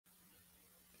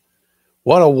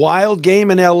What a wild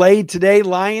game in LA today.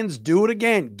 Lions do it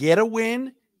again. Get a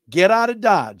win, get out of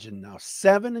Dodge, and now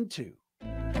 7-2.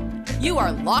 You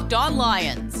are Locked On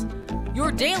Lions,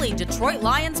 your daily Detroit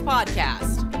Lions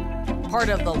podcast. Part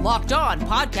of the Locked On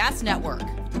Podcast Network,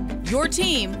 your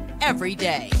team every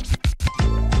day.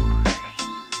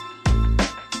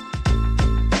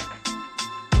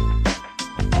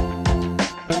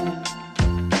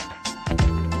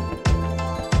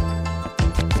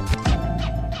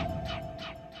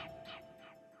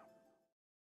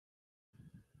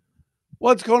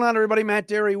 What's going on, everybody? Matt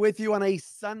Derry with you on a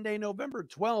Sunday, November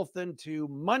 12th into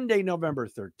Monday, November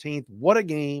 13th. What a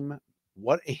game.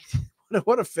 What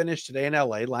a finish today in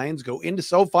LA. Lions go into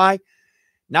SoFi,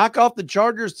 knock off the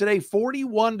Chargers today,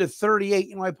 41-38.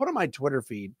 You know, I put on my Twitter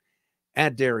feed,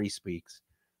 at Derry Speaks,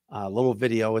 a little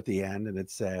video at the end, and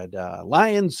it said,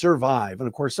 Lions survive. And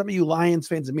of course, some of you Lions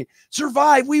fans of me,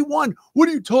 survive, we won. What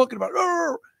are you talking about?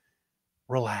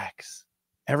 Relax.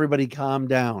 Everybody calm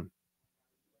down.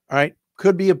 All right.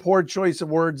 Could be a poor choice of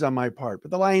words on my part, but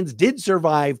the Lions did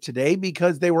survive today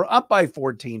because they were up by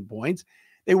 14 points.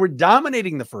 They were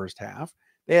dominating the first half.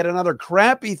 They had another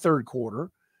crappy third quarter.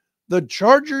 The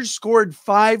Chargers scored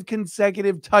 5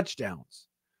 consecutive touchdowns,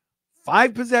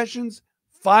 5 possessions,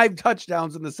 5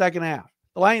 touchdowns in the second half.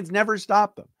 The Lions never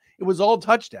stopped them. It was all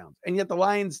touchdowns, and yet the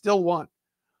Lions still won.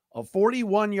 A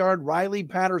 41-yard Riley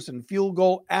Patterson field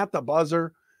goal at the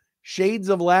buzzer, shades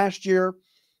of last year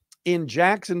in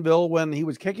Jacksonville when he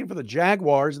was kicking for the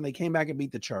Jaguars and they came back and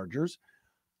beat the Chargers.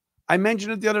 I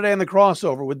mentioned it the other day on the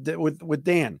crossover with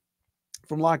Dan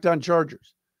from Locked On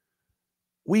Chargers.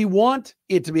 We want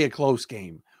it to be a close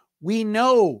game. We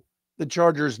know the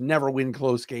Chargers never win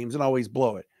close games and always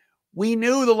blow it. We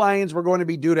knew the Lions were going to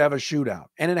be due to have a shootout,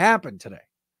 and it happened today.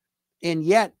 And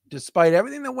yet, despite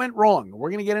everything that went wrong,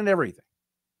 we're going to get into everything.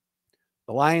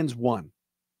 The Lions won.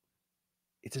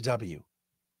 It's a W.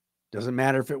 Doesn't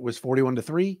matter if it was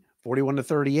 41-3,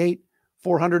 41-38,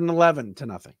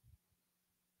 411-0,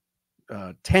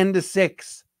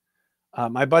 10-6.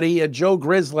 My buddy Joe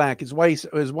Grislak,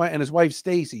 his wife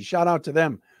Stacy, shout out to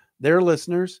them. They're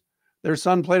listeners. Their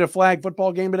son played a flag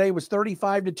football game today. It was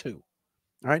 35-2. All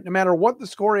right, no matter what the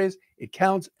score is, it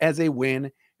counts as a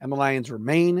win, and the Lions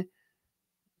remain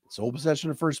sole possession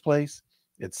of first place.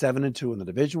 It's 7-2 in the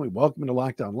division. We welcome you to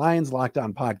Locked On Lions, Locked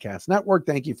On Podcast Network.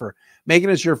 Thank you for making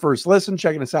us your first listen,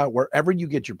 checking us out wherever you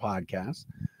get your podcasts.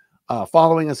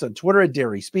 Following us on Twitter at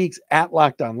Derry Speaks, at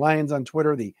Locked On Lions on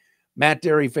Twitter, the Matt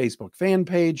Derry Facebook fan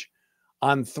page,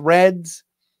 on Threads,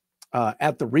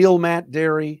 at the Real Matt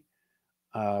Derry.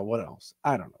 What else?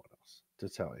 I don't know what else to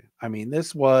tell you. I mean,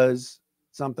 this was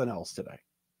something else today.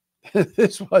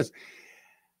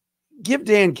 Give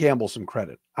Dan Campbell some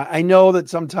credit. I know that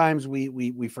sometimes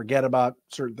we forget about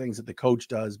certain things that the coach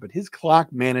does, but his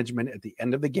clock management at the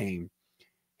end of the game,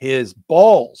 his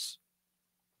balls,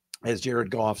 as Jared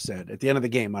Goff said, at the end of the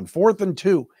game on 4th and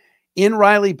 2 in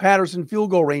Riley Patterson field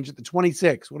goal range at the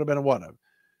 26, would have been a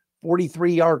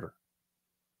 43-yarder.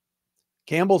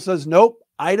 Campbell says, nope,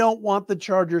 I don't want the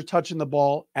Chargers touching the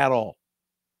ball at all.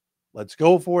 Let's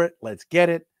go for it. Let's get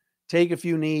it. Take a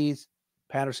few knees.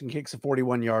 Patterson kicks a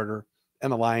 41-yarder,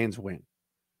 and the Lions win.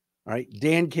 All right.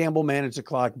 Dan Campbell managed the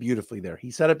clock beautifully there. He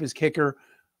set up his kicker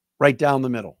right down the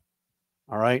middle.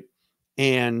 All right.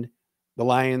 And the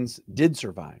Lions did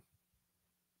survive,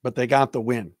 but they got the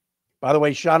win. By the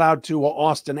way, shout out to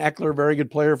Austin Eckler, very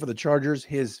good player for the Chargers.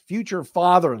 His future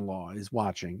father-in-law is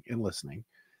watching and listening.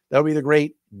 That'll be the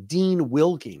great Dean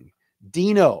Wilking.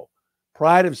 Dino,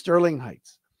 pride of Sterling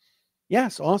Heights.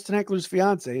 Yes, Austin Eckler's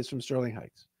fiance is from Sterling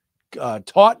Heights.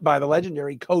 Taught by the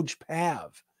legendary Coach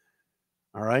Pav.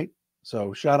 All right.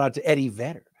 So shout out to Eddie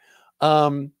Vedder.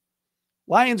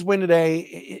 Lions win today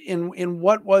in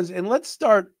what was, and let's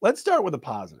start with the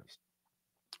positives.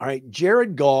 All right.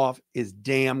 Jared Goff is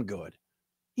damn good.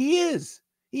 He is.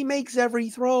 He makes every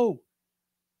throw.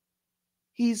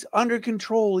 He's under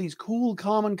control. He's cool,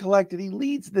 calm, and collected. He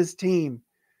leads this team.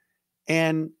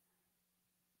 And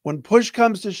when push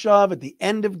comes to shove at the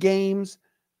end of games,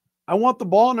 I want the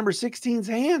ball in number 16's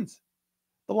hands.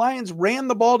 The Lions ran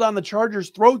the ball down the Chargers'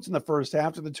 throats in the first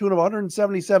half to the tune of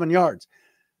 177 yards.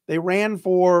 They ran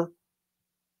for,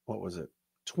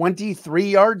 23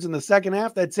 yards in the second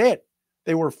half? That's it.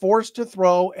 They were forced to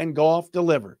throw, and Goff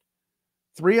delivered.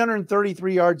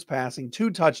 333 yards passing,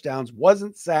 2 touchdowns,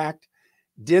 wasn't sacked,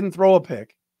 didn't throw a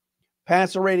pick.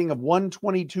 Passer rating of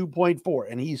 122.4,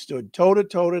 and he stood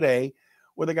toe-to-toe today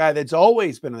with a guy that's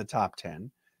always been in the top 10,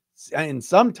 in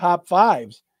some top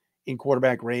 5s in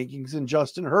quarterback rankings, in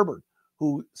Justin Herbert,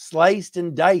 who sliced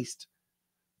and diced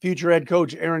future head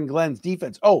coach Aaron Glenn's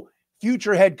defense. Oh,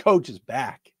 future head coach is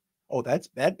back. Oh,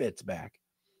 that bit's back.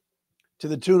 To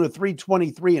the tune of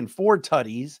 323 and 4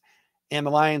 tutties. And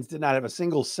the Lions did not have a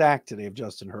single sack today of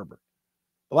Justin Herbert.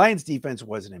 The Lions defense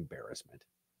was an embarrassment.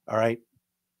 All right.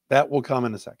 That will come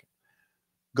in a second.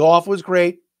 Goff was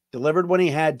great, delivered when he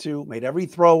had to, made every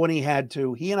throw when he had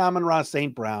to. He and Amon-Ra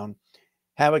St. Brown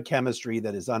have a chemistry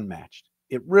that is unmatched.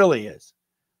 It really is.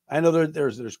 I know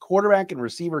there's quarterback and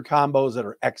receiver combos that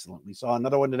are excellent. We saw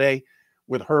another one today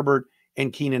with Herbert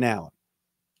and Keenan Allen.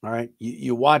 All right.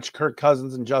 You watch Kirk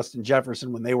Cousins and Justin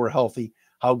Jefferson when they were healthy,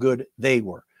 how good they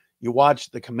were. You watch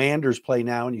the Commanders play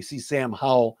now, and you see Sam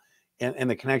Howell and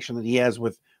the connection that he has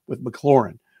with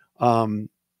McLaurin.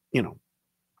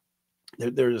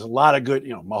 There's a lot of good,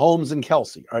 Mahomes and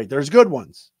Kelsey. All right, there's good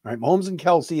ones. All right, Mahomes and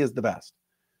Kelsey is the best.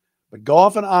 But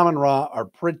Goff and Amon-Ra are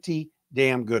pretty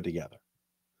damn good together.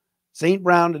 St.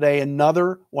 Brown today,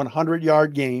 another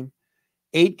 100-yard game,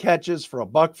 8 catches for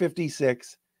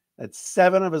 $156. That's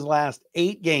 7 of his last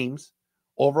 8 games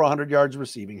over 100 yards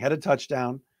receiving. Had a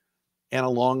touchdown and a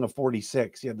long of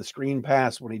 46. He had the screen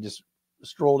pass when he just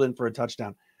strolled in for a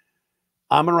touchdown.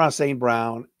 Amon-Ra St.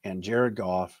 Brown and Jared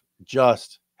Goff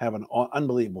just have an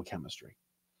unbelievable chemistry.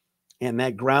 And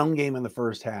that ground game in the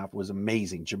first half was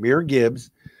amazing. Jahmyr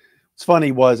Gibbs, what's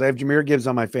funny was I have Jahmyr Gibbs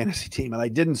on my fantasy team, and I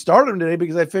didn't start him today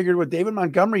because I figured with David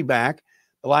Montgomery back,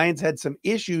 the Lions had some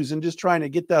issues in just trying to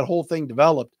get that whole thing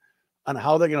developed on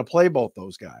how they're going to play both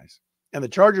those guys. And the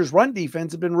Chargers' run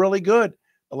defense have been really good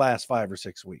the last 5 or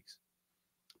 6 weeks.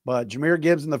 But Jahmyr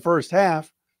Gibbs in the first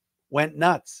half went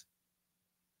nuts.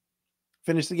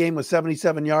 Finished the game with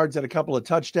 77 yards at a couple of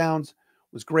touchdowns.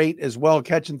 Was great as well,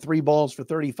 catching 3 balls for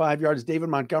 35 yards. David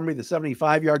Montgomery, the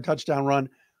 75-yard touchdown run.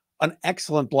 An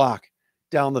excellent block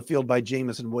down the field by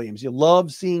Jamison Williams. You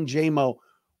love seeing J-Mo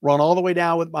run all the way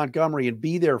down with Montgomery and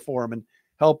be there for him and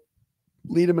help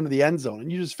lead him into the end zone.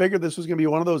 And you just figured this was going to be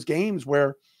one of those games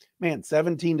where, man,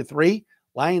 17-3,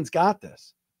 Lions got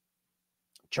this.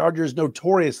 Chargers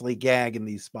notoriously gag in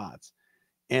these spots.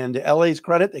 And to LA's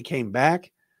credit, they came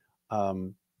back,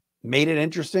 made it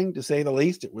interesting to say the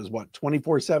least. It was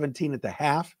 24-17 at the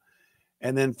half.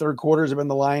 And then third quarters have been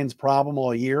the Lions' problem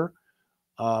all year.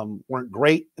 Weren't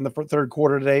great in the third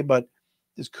quarter today, but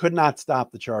just could not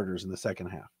stop the Chargers in the second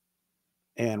half.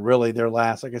 And really their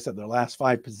last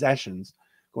 5 possessions,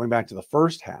 going back to the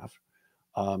first half,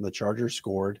 the Chargers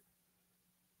scored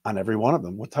on every one of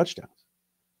them with touchdowns.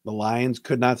 The Lions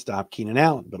could not stop Keenan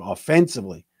Allen, but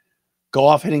offensively,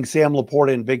 Goff hitting Sam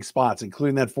Laporta in big spots,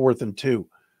 including that 4th and 2.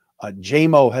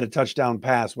 J-Mo had a touchdown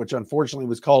pass, which unfortunately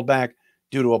was called back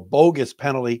due to a bogus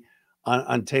penalty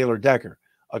on Taylor Decker.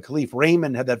 Khalif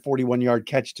Raymond had that 41-yard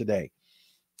catch today.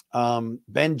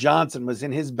 Ben Johnson was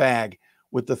in his bag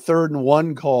with the 3rd and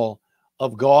 1 call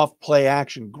of Goff play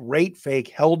action. Great fake,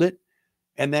 held it,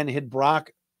 and then hit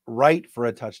Brock Wright for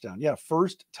a touchdown. Yeah,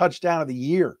 first touchdown of the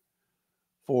year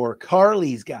for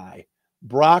Carly's guy,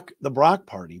 Brock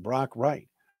Wright.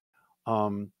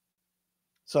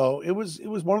 So it was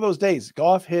one of those days.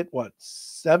 Goff hit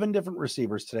 7 different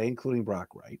receivers today, including Brock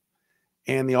Wright,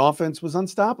 and the offense was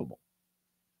unstoppable.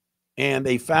 And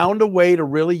they found a way to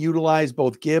really utilize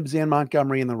both Gibbs and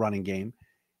Montgomery in the running game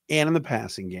and in the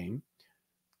passing game.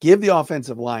 Give the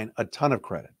offensive line a ton of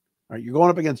credit. All right, you're going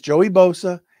up against Joey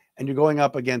Bosa and you're going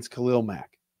up against Khalil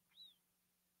Mack.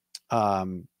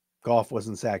 Goff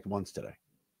wasn't sacked once today.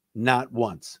 Not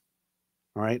once.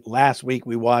 All right. Last week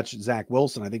we watched Zach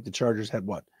Wilson. I think the Chargers had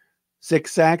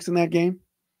 6 sacks in that game?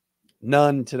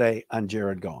 None today on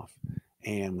Jared Goff.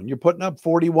 And when you're putting up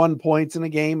 41 points in a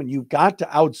game and you've got to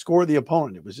outscore the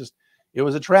opponent, it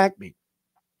was a track meet.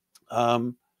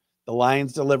 The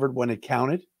Lions delivered when it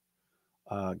counted.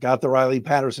 Got the Riley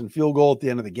Patterson field goal at the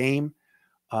end of the game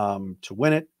to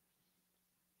win it.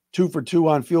 2 for 2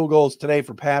 on field goals today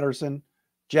for Patterson.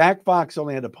 Jack Fox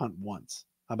only had to punt once.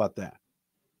 How about that?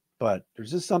 But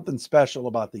there's just something special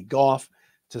about the Goff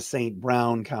to St.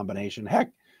 Brown combination. Heck,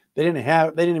 they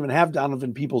didn't even have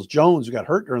Donovan Peoples-Jones, who got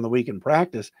hurt during the week in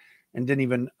practice and didn't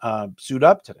even suit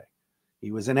up today.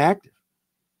 He was inactive.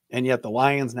 And yet the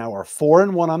Lions now are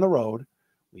 4-1 on the road.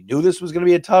 We knew this was going to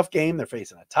be a tough game. They're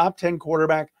facing a top 10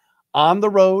 quarterback on the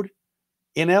road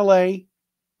in LA.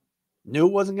 Knew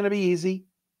it wasn't going to be easy.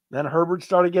 Then Herbert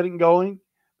started getting going.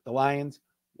 The Lions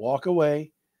walk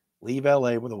away, leave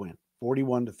LA with a win,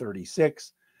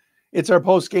 41-36. It's our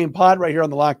post-game pod right here on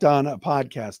the Locked On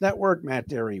Podcast Network. Matt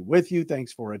Derry with you.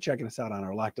 Thanks for checking us out on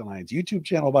our Locked On Lions YouTube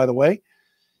channel, by the way.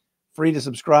 Free to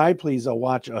subscribe. Please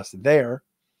watch us there.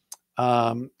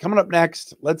 Coming up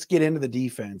next, let's get into the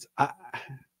defense.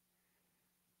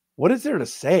 What is there to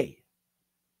say?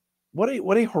 What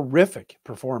a horrific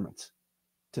performance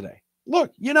today.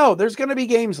 Look, there's going to be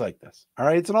games like this. All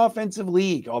right. It's an offensive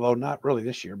league, although not really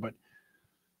this year, but,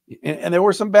 and there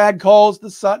were some bad calls, the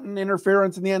Sutton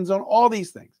interference in the end zone, all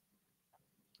these things.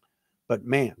 But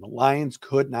man, the Lions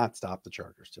could not stop the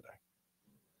Chargers today.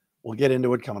 We'll get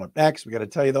into it coming up next. We got to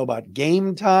tell you, though, about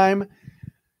Gametime.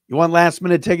 You want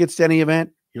last-minute tickets to any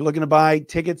event? You're looking to buy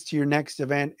tickets to your next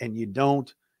event, and you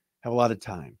don't have a lot of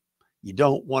time. You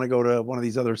don't want to go to one of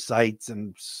these other sites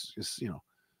and just,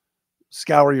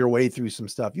 scour your way through some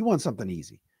stuff. You want something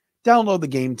easy. Download the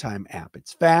Gametime app.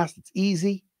 It's fast. It's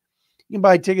easy. You can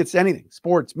buy tickets to anything: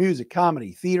 sports, music,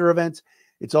 comedy, theater events.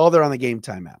 It's all there on the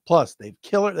Gametime app. Plus, they've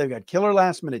got killer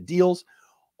last-minute deals,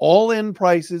 all-in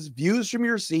prices, views from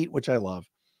your seat, which I love,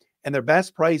 and their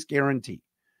best price guarantee.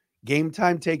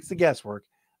 Gametime takes the guesswork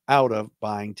out of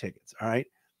buying tickets, all right?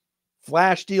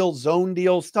 Flash deals, zone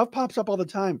deals, stuff pops up all the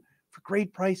time for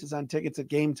great prices on tickets at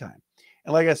Gametime.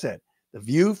 And like I said, the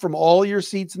view from all your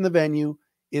seats in the venue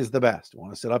is the best. You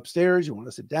want to sit upstairs, you want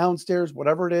to sit downstairs,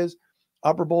 whatever it is,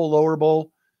 upper bowl, lower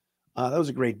bowl. That was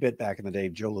a great bit back in the day,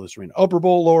 Joe Louis Arena. Upper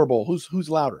bowl, lower bowl, who's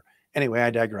louder? Anyway, I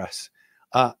digress.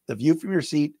 The view from your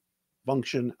seat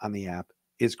function on the app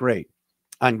is great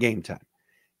on Gametime.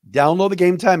 Download the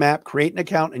Gametime app, create an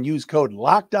account, and use code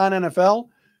LOCKEDONNFL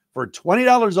for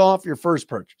 $20 off your first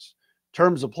purchase.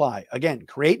 Terms apply. Again,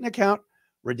 create an account,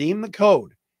 redeem the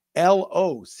code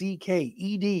LOCKEDONNFL,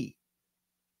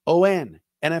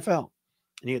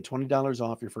 and you get $20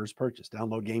 off your first purchase.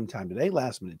 Download Gametime today.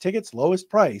 Last minute tickets, lowest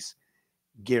price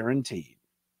guaranteed.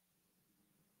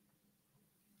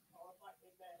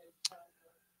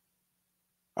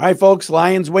 All right, folks,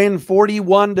 Lions win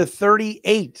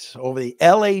 41-38 over the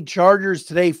LA Chargers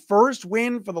today. First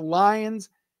win for the Lions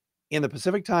in the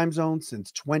Pacific time zone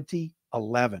since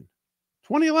 2011.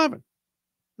 2011.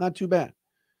 Not too bad.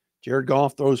 Jared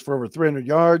Goff throws for over 300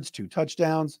 yards, 2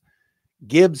 touchdowns.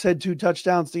 Gibbs had 2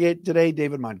 touchdowns today.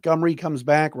 David Montgomery comes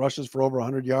back, rushes for over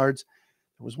 100 yards.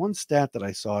 There was one stat that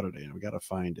I saw today, and we got to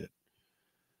find it,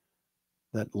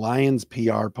 that Lions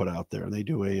PR put out there, and they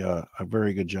do a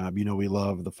very good job. We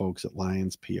love the folks at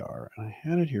Lions PR, and I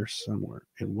had it here somewhere.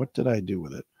 And what did I do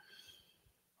with it?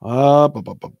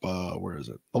 Where is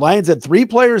it? The Lions had 3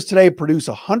 players today produce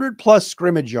 100+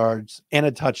 scrimmage yards and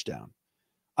a touchdown.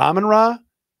 Amon-Ra,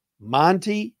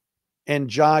 Monty,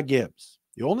 and Ja Gibbs.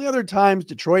 The only other times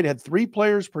Detroit had 3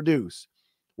 players produce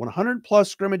 100+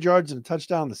 scrimmage yards and a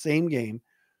touchdown in the same game: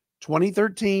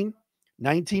 2013,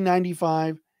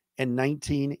 1995, and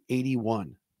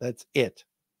 1981. That's it.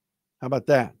 How about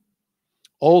that?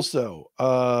 Also,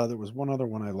 there was one other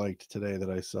one I liked today that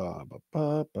I saw.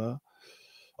 Oh,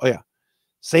 yeah.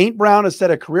 St. Brown has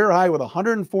set a career high with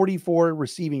 144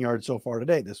 receiving yards so far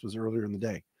today. This was earlier in the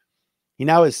day. He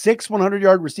now has 6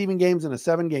 100-yard receiving games in a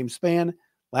 7-game span.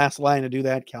 Last line to do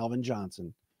that, Calvin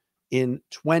Johnson in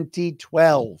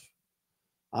 2012.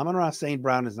 Amon-Ra St.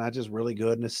 Brown is not just really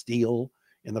good and a steal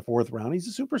in the 4th round.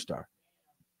 He's a superstar.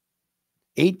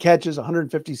 8 catches,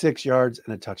 156 yards,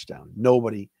 and a touchdown.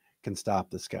 Nobody can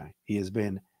stop this guy. He has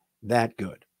been that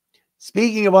good.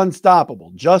 Speaking of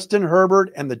unstoppable, Justin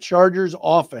Herbert and the Chargers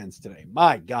offense today.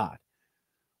 My God.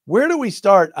 Where do we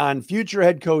start on future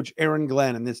head coach Aaron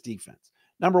Glenn and this defense?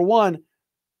 Number one,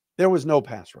 there was no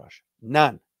pass rush.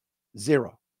 None.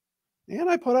 0. And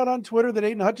I put out on Twitter that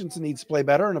Aiden Hutchinson needs to play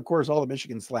better. And of course, all the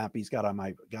Michigan slap he's got on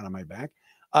my back.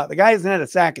 The guy hasn't had a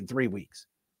sack in 3 weeks.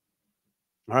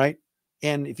 All right.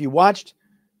 And if you watched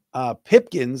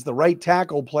Pipkins, the right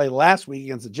tackle, play last week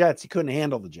against the Jets, he couldn't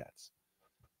handle the Jets.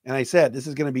 And I said, this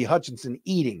is going to be Hutchinson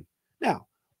eating. Now,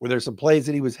 were there some plays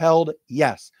that he was held?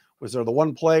 Yes. Was there the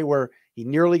one play where he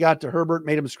nearly got to Herbert,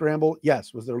 made him scramble?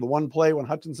 Yes. Was there the one play when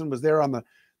Hutchinson was there on the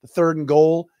 3rd and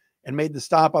goal and made the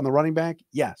stop on the running back?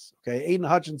 Yes. Okay. Aiden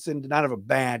Hutchinson did not have a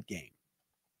bad game.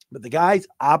 But the guys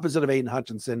opposite of Aiden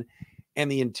Hutchinson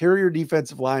and the interior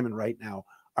defensive linemen right now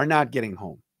are not getting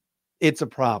home. It's a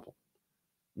problem.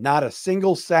 Not a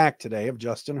single sack today of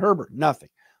Justin Herbert. Nothing.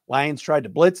 Lions tried to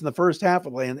blitz in the first half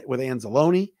with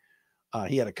Anzalone.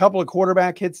 He had a couple of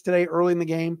quarterback hits today early in the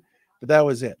game, but that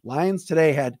was it. Lions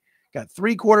today got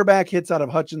 3 quarterback hits out of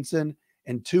Hutchinson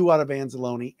and 2 out of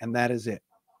Anzalone, and that is it.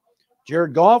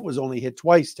 Jared Goff was only hit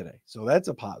twice today, so that's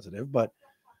a positive. But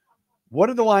what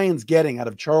are the Lions getting out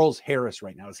of Charles Harris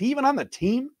right now? Is he even on the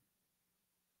team?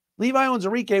 Levi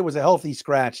Onwuzurike was a healthy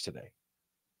scratch today.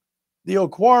 The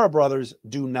Okwara brothers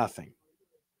do nothing.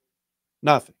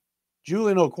 Nothing.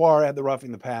 Julian Okwara had the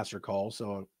roughing the passer call,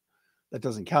 so that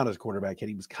doesn't count as quarterback hit.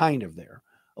 He was kind of there.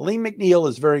 Aleem McNeil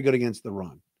is very good against the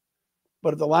run.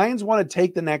 But if the Lions want to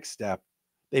take the next step,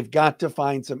 they've got to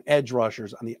find some edge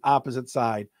rushers on the opposite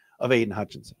side of Aiden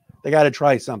Hutchinson. They got to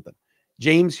try something.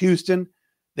 James Houston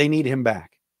They need him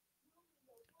back.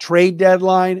 Trade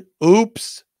deadline.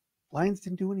 Oops. Lions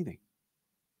didn't do anything.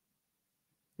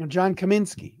 You know, John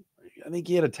Kaminsky, I think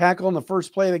he had a tackle on the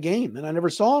first play of the game, and I never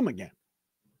saw him again.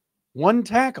 One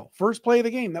tackle, first play of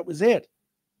the game. That was it.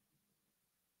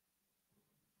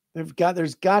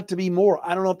 There's got to be more.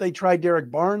 I don't know if they tried Derek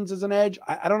Barnes as an edge.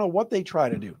 I don't know what they try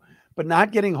to do, but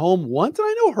not getting home once. And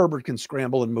I know Herbert can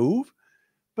scramble and move,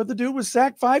 but the dude was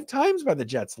sacked 5 times by the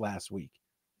Jets last week.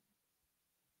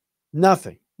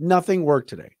 Nothing worked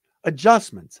today.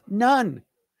 Adjustments, none.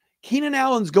 Keenan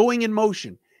Allen's going in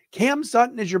motion. Cam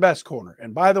Sutton is your best corner.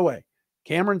 And by the way,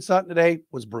 Cameron Sutton today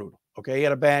was brutal. Okay, he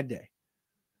had a bad day.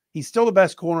 He's still the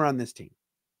best corner on this team.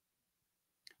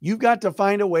 You've got to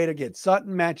find a way to get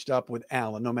Sutton matched up with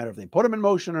Allen, no matter if they put him in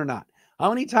motion or not. How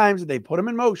many times did they put him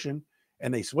in motion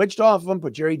and they switched off of him,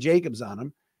 put Jerry Jacobs on him,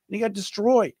 and he got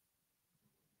destroyed?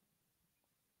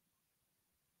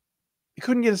 He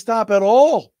couldn't get a stop at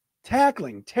all.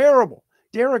 Tackling, terrible.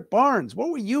 Derek Barnes, what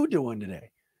were you doing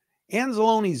today?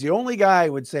 Anzalone's the only guy I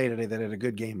would say today that had a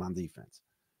good game on defense.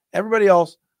 Everybody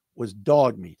else was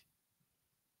dog meat.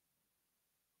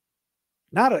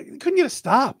 Couldn't get a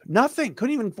stop. Nothing.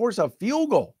 Couldn't even force a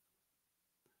field goal.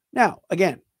 Now,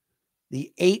 again,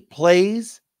 the 8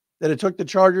 plays that it took the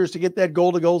Chargers to get that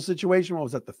goal-to-goal situation, what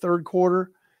was that, the third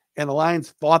quarter? And the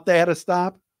Lions thought they had a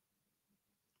stop,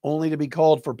 only to be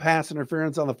called for pass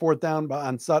interference on the 4th down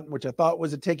on Sutton, which I thought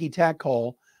was a ticky-tack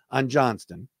call on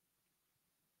Johnston.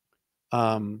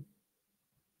 That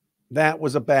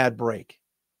was a bad break.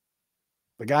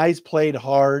 The guys played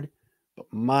hard. But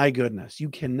my goodness, you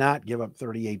cannot give up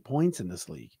 38 points in this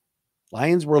league.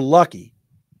 Lions were lucky.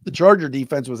 The Charger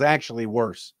defense was actually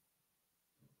worse.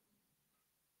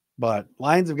 But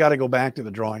Lions have got to go back to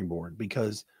the drawing board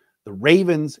because the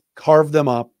Ravens carved them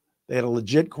up. They had a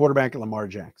legit quarterback in Lamar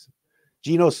Jackson.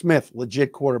 Geno Smith,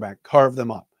 legit quarterback, carved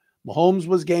them up. Mahomes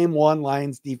was game 1.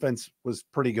 Lions defense was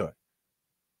pretty good.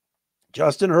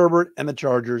 Justin Herbert and the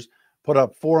Chargers put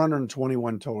up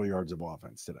 421 total yards of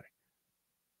offense today.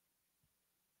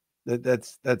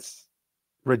 That's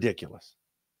ridiculous.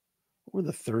 What were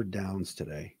the third downs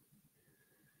today?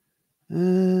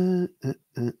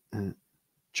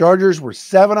 Chargers were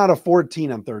 7 out of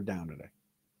 14 on third down today.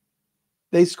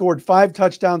 They scored 5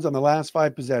 touchdowns on the last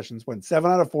 5 possessions, went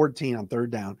 7 out of 14 on third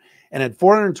down, and had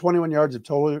 421 yards of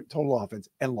total offense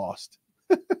and lost.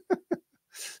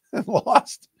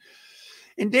 Lost.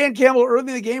 And Dan Campbell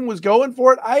early in the game was going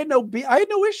for it. I had no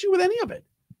issue with any of it.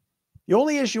 The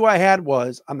only issue I had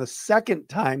was on the second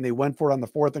time they went for it on the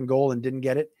 4th and goal and didn't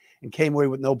get it and came away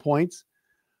with no points.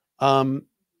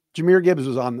 Jahmyr Gibbs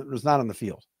was not on the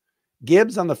field.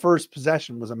 Gibbs on the first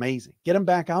possession was amazing. Get him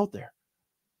back out there.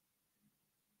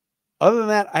 Other than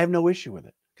that, I have no issue with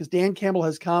it because Dan Campbell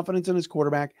has confidence in his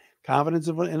quarterback, confidence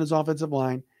in his offensive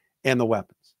line, and the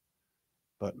weapons.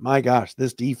 But my gosh,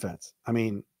 this defense, I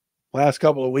mean, last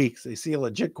couple of weeks, they see a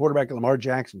legit quarterback, Lamar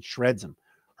Jackson, shreds him.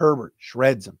 Herbert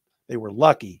shreds him. They were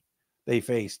lucky they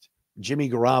faced Jimmy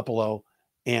Garoppolo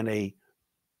and a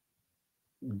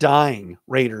dying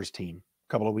Raiders team a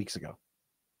couple of weeks ago.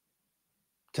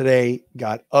 Today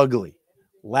got ugly.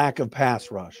 Lack of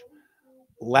pass rush.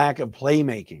 Lack of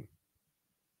playmaking.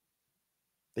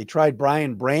 They tried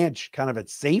Brian Branch kind of at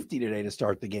safety today to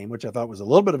start the game, which I thought was a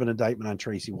little bit of an indictment on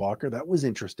Tracy Walker. That was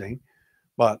interesting.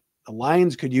 But the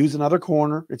Lions could use another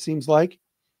corner, it seems like.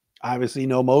 Obviously,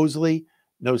 no Mosley.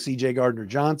 No C.J.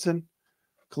 Gardner-Johnson.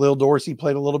 Khalil Dorsey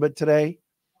played a little bit today.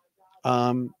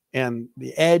 And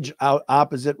the edge out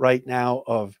opposite right now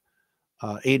of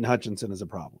Aiden Hutchinson is a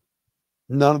problem.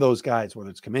 None of those guys,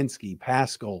 whether it's Kaminsky,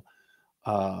 Pascal,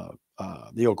 the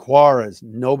Okwaras,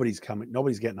 nobody's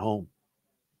getting home.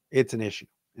 It's an issue.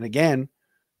 And again,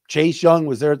 Chase Young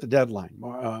was there at the deadline.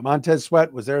 Montez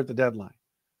Sweat was there at the deadline.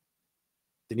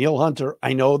 Danielle Hunter,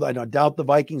 I doubt the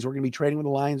Vikings were going to be trading with the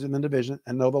Lions in the division.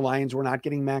 I know the Lions were not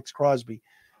getting Max Crosby,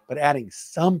 but adding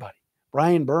somebody,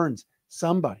 Brian Burns,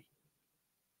 somebody.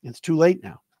 It's too late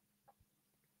now.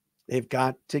 They've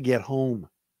got to get home.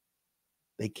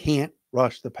 They can't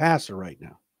rush the passer right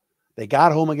now. They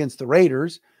got home against the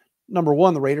Raiders. Number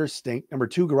 1, the Raiders stink. Number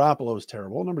 2, Garoppolo is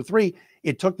terrible. Number 3,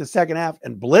 it took the second half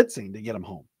and blitzing to get them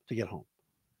home, to get home.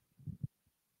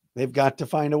 They've got to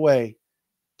find a way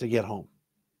to get home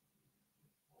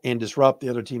and disrupt the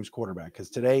other team's quarterback, because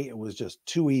today it was just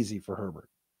too easy for Herbert.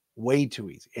 Way too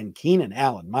easy. And Keenan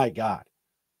Allen, my God.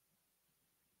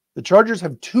 The Chargers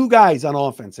have 2 guys on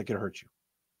offense that could hurt you.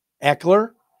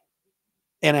 Eckler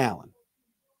and Allen.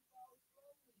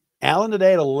 Allen today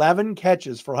had 11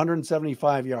 catches for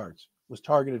 175 yards. Was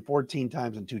targeted 14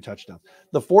 times and 2 touchdowns.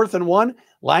 The 4th and 1,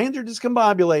 Lions are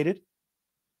discombobulated.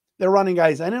 They're running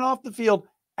guys in and off the field.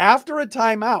 after a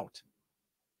timeout.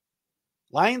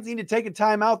 Lions need to take a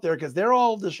timeout there because they're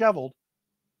all disheveled.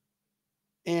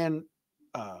 And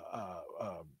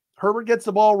Herbert gets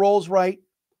the ball, rolls right.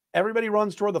 Everybody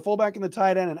runs toward the fullback and the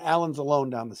tight end, and Allen's alone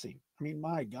down the seam. I mean,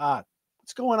 my God,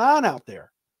 what's going on out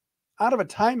there? Out of a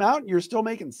timeout, and you're still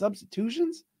making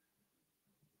substitutions?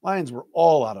 Lions were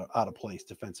all out of place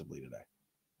defensively today.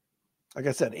 Like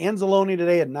I said, Anzalone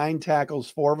today had 9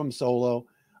 tackles, 4 of them solo,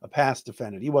 a pass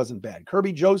defended. He wasn't bad.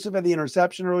 Kirby Joseph had the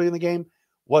interception early in the game.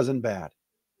 Wasn't bad.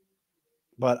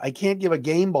 But I can't give a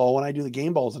game ball when I do the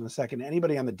game balls in a second to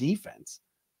anybody on the defense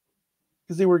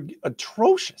because they were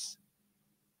atrocious.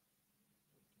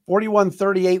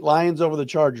 41-38 Lions over the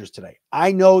Chargers today.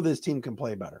 I know this team can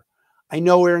play better. I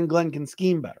know Aaron Glenn can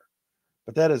scheme better,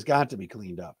 but that has got to be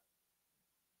cleaned up.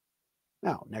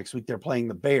 Now, next week they're playing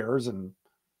the Bears and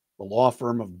the law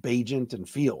firm of Bajent and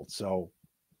Field. So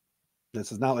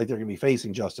this is not like they're going to be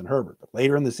facing Justin Herbert. But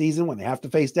later in the season when they have to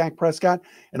face Dak Prescott,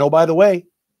 and oh, by the way,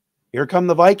 here come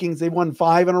the Vikings. They've won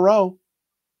 5 in a row.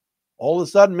 All of a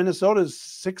sudden, Minnesota's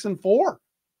 6-4.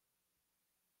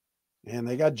 And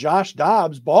they got Josh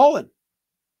Dobbs balling.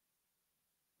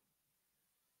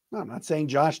 No, I'm not saying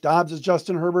Josh Dobbs is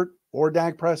Justin Herbert or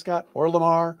Dak Prescott or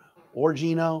Lamar or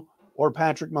Geno or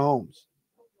Patrick Mahomes.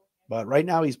 But right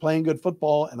now he's playing good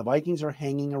football and the Vikings are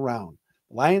hanging around.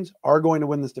 The Lions are going to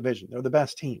win this division. They're the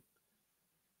best team.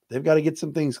 They've got to get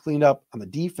some things cleaned up on the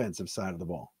defensive side of the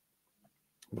ball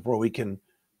before we can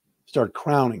start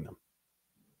crowning them.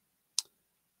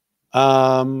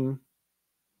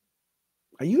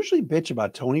 I usually bitch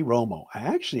about Tony Romo. I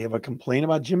actually have a complaint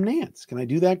about Jim Nantz. Can I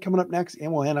do that coming up next?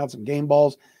 And we'll hand out some game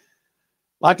balls.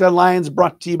 Locked On Lions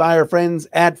brought to you by our friends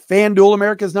at FanDuel,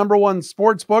 America's #1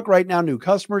 sportsbook. Right now, new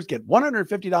customers get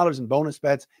 $150 in bonus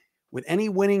bets with any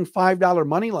winning $5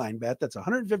 money line bet. That's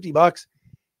 $150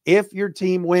 if your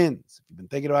team wins. If you've been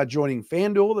thinking about joining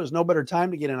FanDuel, there's no better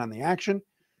time to get in on the action.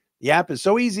 The app is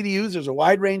so easy to use. There's a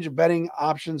wide range of betting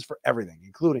options for everything,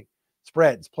 including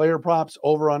spreads, player props,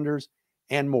 over-unders,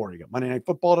 and more. You got Monday Night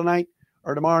Football tonight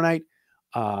or tomorrow night.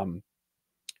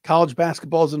 College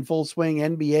basketball is in full swing.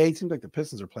 NBA, it seems like the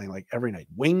Pistons are playing like every night.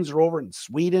 Wings are over in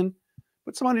Sweden.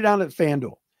 Put some money down at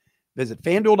FanDuel. Visit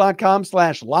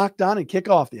FanDuel.com/LockedOn and kick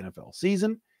off the NFL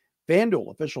season. FanDuel,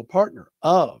 official partner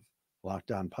of Locked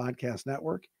On Podcast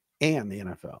Network and the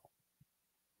NFL.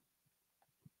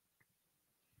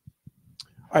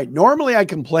 All right. Normally I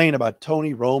complain about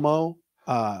Tony Romo.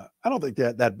 I don't think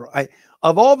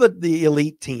of all the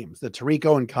elite teams, the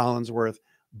Tirico and Collinsworth,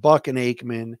 Buck and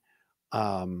Aikman,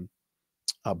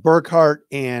 Burkhart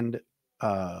and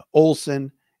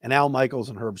Olsen, and Al Michaels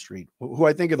and Herb Street, who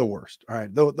I think are the worst. All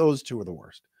right. Those two are the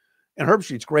worst. And Herb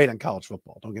Street's great on college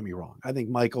football. Don't get me wrong. I think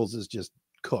Michaels is just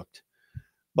cooked.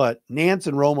 But Nantz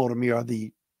and Romo to me are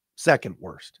the second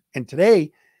worst. And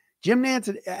today, Jim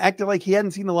Nantz acted like he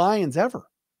hadn't seen the Lions ever.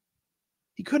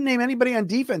 He couldn't name anybody on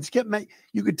defense.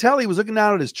 You could tell he was looking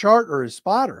down at his chart or his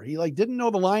spotter. He didn't know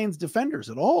the Lions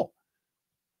defenders at all.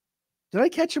 Did I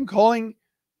catch him calling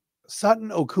Sutton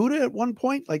Okuda at one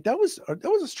point? That was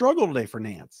a struggle today for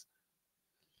Nantz.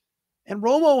 And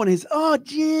Romo and his,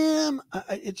 Jim,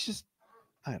 it's just,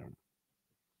 I don't know.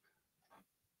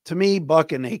 To me,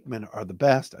 Buck and Aikman are the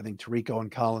best. I think Tirico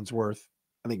and Collinsworth.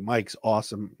 I think Mike's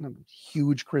awesome. I'm a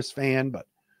huge Chris fan, but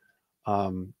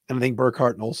and I think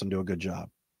Burkhart and Olsen do a good job.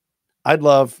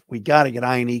 We got to get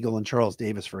Ian Eagle and Charles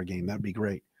Davis for a game. That'd be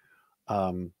great.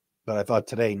 But I thought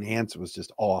today Nantz was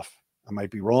just off. I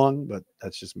might be wrong, but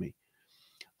that's just me.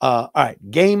 All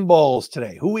right, game balls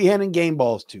today. Who we handing game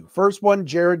balls to? First one,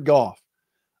 Jared Goff.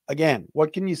 Again,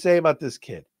 what can you say about this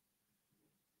kid?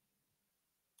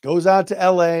 Goes out to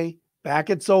L.A., back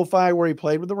at SoFi where he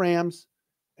played with the Rams,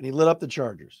 and he lit up the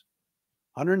Chargers.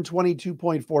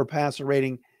 122.4 passer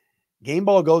rating. Game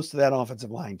ball goes to that offensive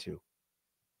line too.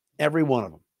 Every one of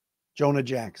them. Jonah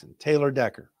Jackson, Taylor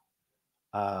Decker,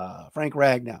 Frank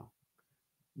Ragnow,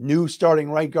 new starting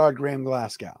right guard Graham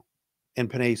Glasgow, and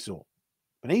Penei Sewell.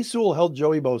 Penei Sewell held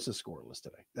Joey Bosa scoreless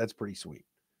today. That's pretty sweet.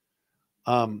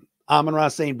 Amon-Ra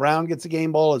St. Brown gets a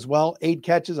game ball as well. 8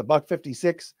 catches,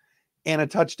 $156, and a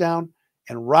touchdown.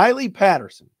 And Riley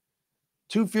Patterson,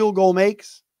 2 field goal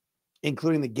makes,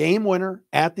 including the game winner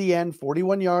at the end,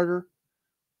 41-yarder.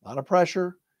 A lot of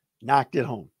pressure, knocked it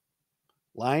home.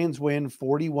 Lions win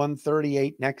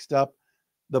 41-38. Next up,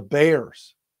 the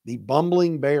Bears, the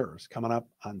bumbling Bears, coming up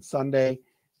on Sunday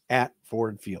at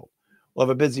Ford Field. We'll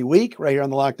have a busy week right here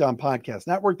on the Locked On Podcast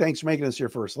Network. Thanks for making us your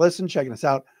first listen, checking us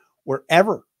out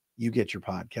wherever you get your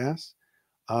podcasts.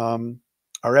 Our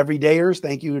everydayers,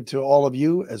 thank you to all of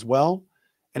you as well.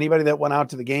 Anybody that went out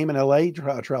to the game in LA,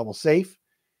 travel safe,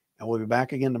 and we'll be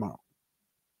back again tomorrow.